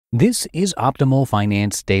This is Optimal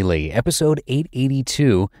Finance Daily, episode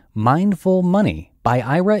 882, Mindful Money by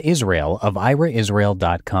Ira Israel of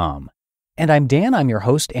iraisrael.com. And I'm Dan, I'm your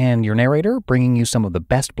host and your narrator, bringing you some of the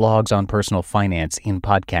best blogs on personal finance in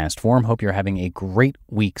podcast form. Hope you're having a great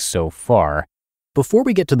week so far. Before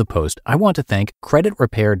we get to the post, I want to thank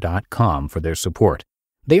creditrepair.com for their support.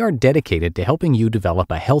 They are dedicated to helping you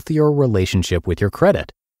develop a healthier relationship with your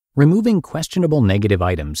credit. Removing questionable negative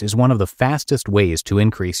items is one of the fastest ways to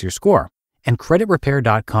increase your score, and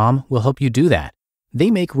creditrepair.com will help you do that.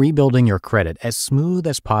 They make rebuilding your credit as smooth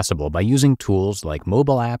as possible by using tools like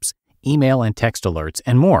mobile apps, email and text alerts,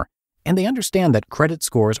 and more. And they understand that credit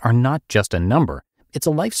scores are not just a number, it's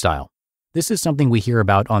a lifestyle. This is something we hear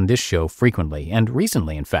about on this show frequently, and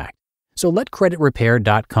recently in fact. So let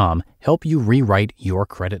creditrepair.com help you rewrite your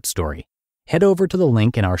credit story. Head over to the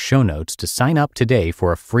link in our show notes to sign up today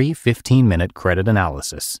for a free 15-minute credit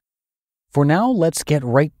analysis. For now, let's get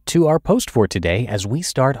right to our post for today as we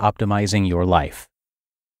start optimizing your life.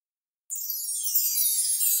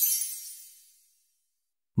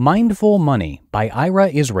 Mindful Money by Ira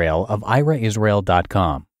Israel of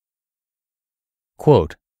iraisrael.com.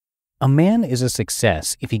 Quote, "A man is a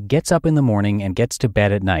success if he gets up in the morning and gets to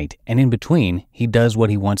bed at night, and in between, he does what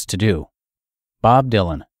he wants to do." Bob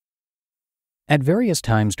Dylan. At various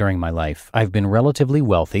times during my life, I've been relatively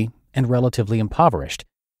wealthy and relatively impoverished,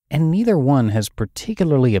 and neither one has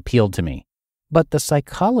particularly appealed to me. But the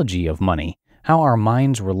psychology of money, how our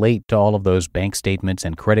minds relate to all of those bank statements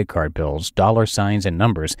and credit card bills, dollar signs and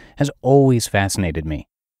numbers, has always fascinated me.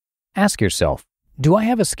 Ask yourself, do I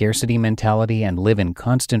have a scarcity mentality and live in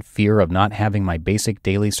constant fear of not having my basic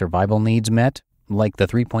daily survival needs met, like the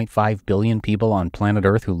 3.5 billion people on planet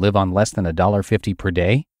Earth who live on less than $1.50 per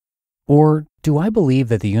day? Or do I believe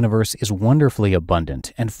that the universe is wonderfully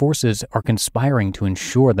abundant and forces are conspiring to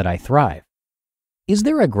ensure that I thrive? Is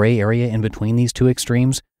there a gray area in between these two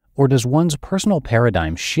extremes, or does one's personal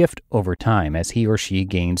paradigm shift over time as he or she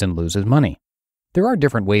gains and loses money? There are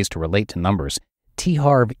different ways to relate to numbers. T.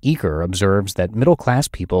 Harv Eker observes that middle-class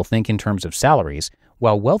people think in terms of salaries,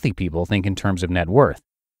 while wealthy people think in terms of net worth.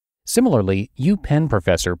 Similarly, UPenn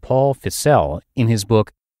professor Paul Fissell, in his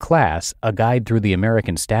book Class, A Guide Through the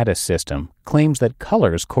American Status System, claims that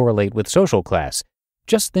colors correlate with social class.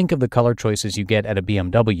 Just think of the color choices you get at a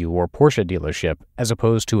BMW or Porsche dealership as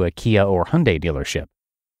opposed to a Kia or Hyundai dealership.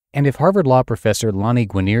 And if Harvard Law professor Lonnie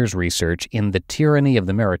Guinier's research in The Tyranny of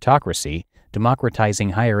the Meritocracy,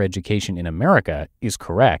 Democratizing Higher Education in America, is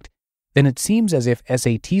correct, then it seems as if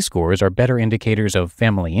SAT scores are better indicators of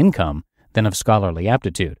family income than of scholarly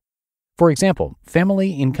aptitude. For example,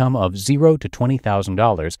 family income of $0 to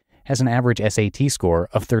 $20,000 has an average SAT score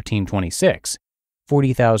of 1326.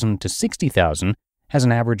 $40,000 to $60,000 has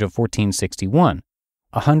an average of 1461.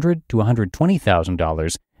 $100,000 to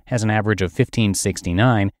 $120,000 has an average of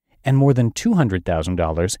 1569, and more than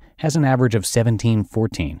 $200,000 has an average of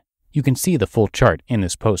 1714. You can see the full chart in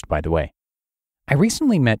this post, by the way. I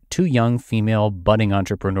recently met two young female budding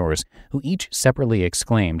entrepreneurs who each separately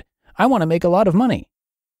exclaimed, "I want to make a lot of money."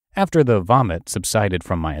 After the vomit subsided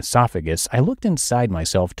from my esophagus, I looked inside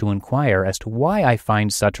myself to inquire as to why I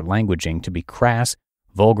find such languaging to be crass,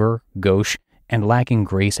 vulgar, gauche, and lacking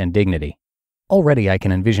grace and dignity. Already I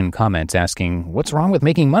can envision comments asking, "What's wrong with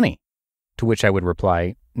making money?" To which I would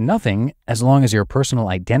reply, "Nothing, as long as your personal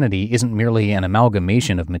identity isn't merely an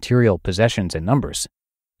amalgamation of material possessions and numbers."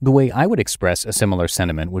 The way I would express a similar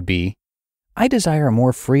sentiment would be, "I desire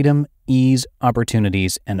more freedom, ease,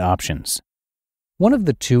 opportunities, and options." One of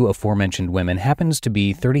the two aforementioned women happens to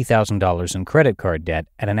be $30,000 in credit card debt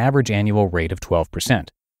at an average annual rate of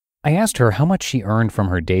 12%. I asked her how much she earned from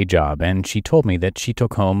her day job, and she told me that she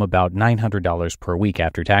took home about $900 per week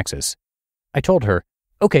after taxes. I told her,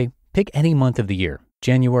 "Okay, pick any month of the year,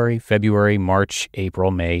 January, February, March,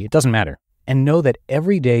 April, May, it doesn't matter, and know that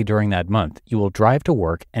every day during that month you will drive to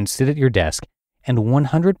work and sit at your desk, and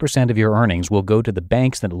 100% of your earnings will go to the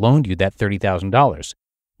banks that loaned you that $30,000.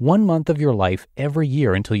 1 month of your life every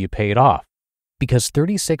year until you pay it off, because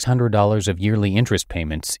 $3,600 of yearly interest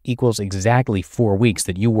payments equals exactly 4 weeks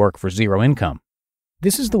that you work for zero income."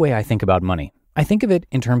 This is the way I think about money. I think of it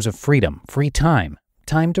in terms of freedom, free time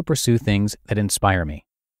to pursue things that inspire me.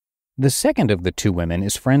 The second of the two women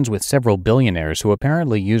is friends with several billionaires who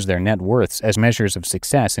apparently use their net worths as measures of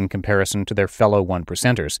success in comparison to their fellow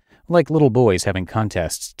one-percenters, like little boys having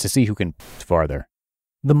contests to see who can farther.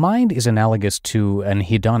 The mind is analogous to an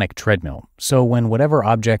hedonic treadmill, so when whatever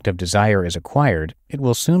object of desire is acquired, it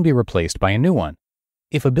will soon be replaced by a new one.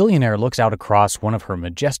 If a billionaire looks out across one of her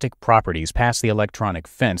majestic properties past the electronic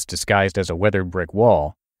fence disguised as a weathered brick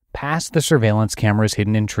wall, past the surveillance cameras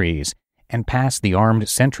hidden in trees, and pass the armed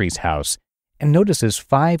sentry's house and notices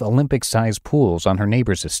 5 Olympic-sized pools on her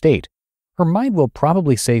neighbor's estate, her mind will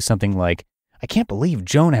probably say something like, "I can't believe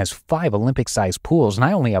Joan has 5 Olympic-sized pools and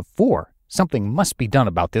I only have 4. Something must be done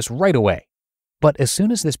about this right away." But as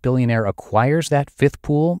soon as this billionaire acquires that 5th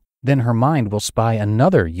pool, then her mind will spy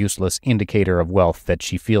another useless indicator of wealth that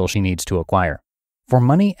she feels she needs to acquire. For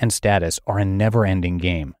money and status are a never-ending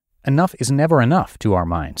game. Enough is never enough to our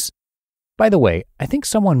minds. By the way, I think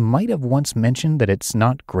someone might have once mentioned that it's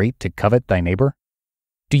not great to covet thy neighbor.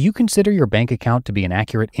 Do you consider your bank account to be an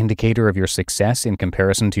accurate indicator of your success in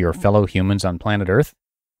comparison to your fellow humans on planet Earth?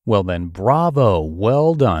 Well then, bravo,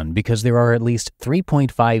 well done, because there are at least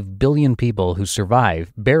 3.5 billion people who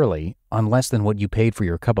survive, barely, on less than what you paid for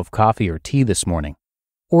your cup of coffee or tea this morning.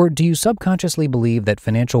 Or do you subconsciously believe that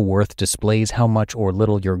financial worth displays how much or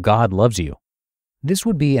little your God loves you? This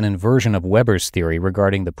would be an inversion of Weber's theory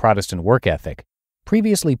regarding the Protestant work ethic.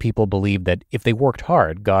 Previously, people believed that if they worked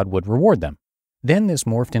hard, God would reward them. Then this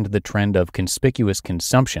morphed into the trend of conspicuous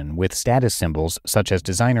consumption with status symbols such as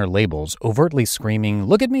designer labels overtly screaming,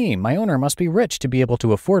 "Look at me, my owner must be rich to be able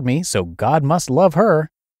to afford me, so God must love her."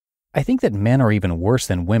 I think that men are even worse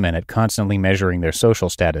than women at constantly measuring their social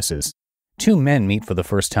statuses. 2 men meet for the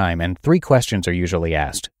first time and 3 questions are usually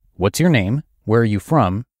asked. What's your name? Where are you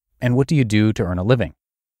from? And what do you do to earn a living?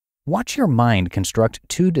 Watch your mind construct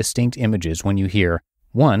 2 distinct images when you hear,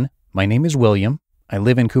 1. My name is William, I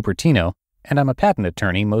live in Cupertino, and I'm a patent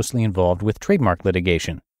attorney mostly involved with trademark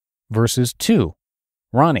litigation. Versus 2.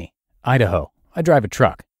 Ronnie, Idaho, I drive a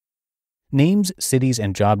truck. Names, cities,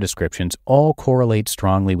 and job descriptions all correlate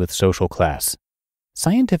strongly with social class.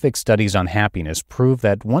 Scientific studies on happiness prove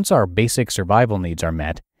that once our basic survival needs are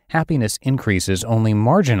met, happiness increases only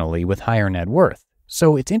marginally with higher net worth.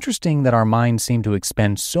 So it's interesting that our minds seem to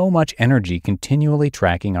expend so much energy continually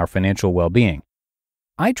tracking our financial well-being.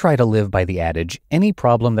 I try to live by the adage, any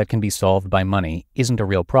problem that can be solved by money isn't a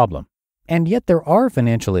real problem. And yet there are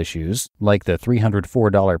financial issues, like the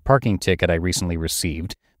 $304 parking ticket I recently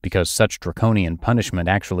received, because such draconian punishment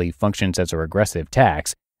actually functions as a regressive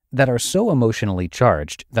tax, that are so emotionally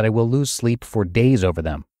charged that I will lose sleep for days over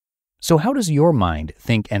them. So how does your mind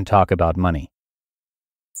think and talk about money?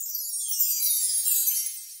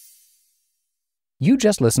 You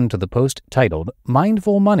just listened to the post titled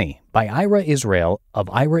Mindful Money by Ira Israel of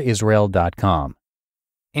iraisrael.com.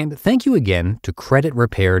 And thank you again to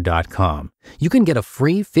creditrepair.com. You can get a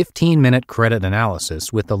free 15-minute credit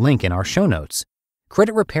analysis with the link in our show notes.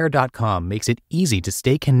 Creditrepair.com makes it easy to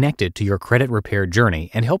stay connected to your credit repair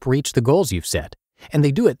journey and help reach the goals you've set. And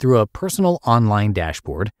they do it through a personal online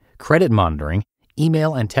dashboard, credit monitoring,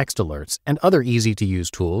 email and text alerts, and other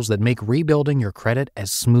easy-to-use tools that make rebuilding your credit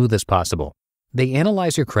as smooth as possible. They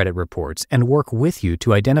analyze your credit reports and work with you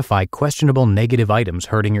to identify questionable negative items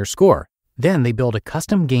hurting your score. Then they build a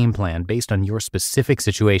custom game plan based on your specific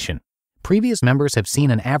situation. Previous members have seen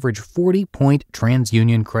an average 40-point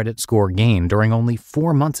TransUnion credit score gain during only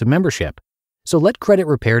 4 months of membership. So let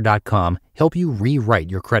CreditRepair.com help you rewrite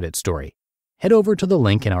your credit story. Head over to the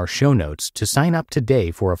link in our show notes to sign up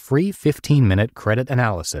today for a free 15-minute credit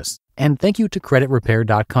analysis. And thank you to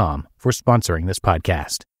CreditRepair.com for sponsoring this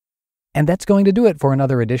podcast. And that's going to do it for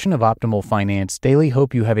another edition of Optimal Finance Daily.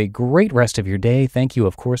 Hope you have a great rest of your day. Thank you,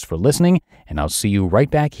 of course, for listening, and I'll see you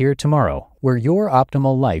right back here tomorrow, where your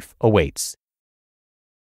optimal life awaits.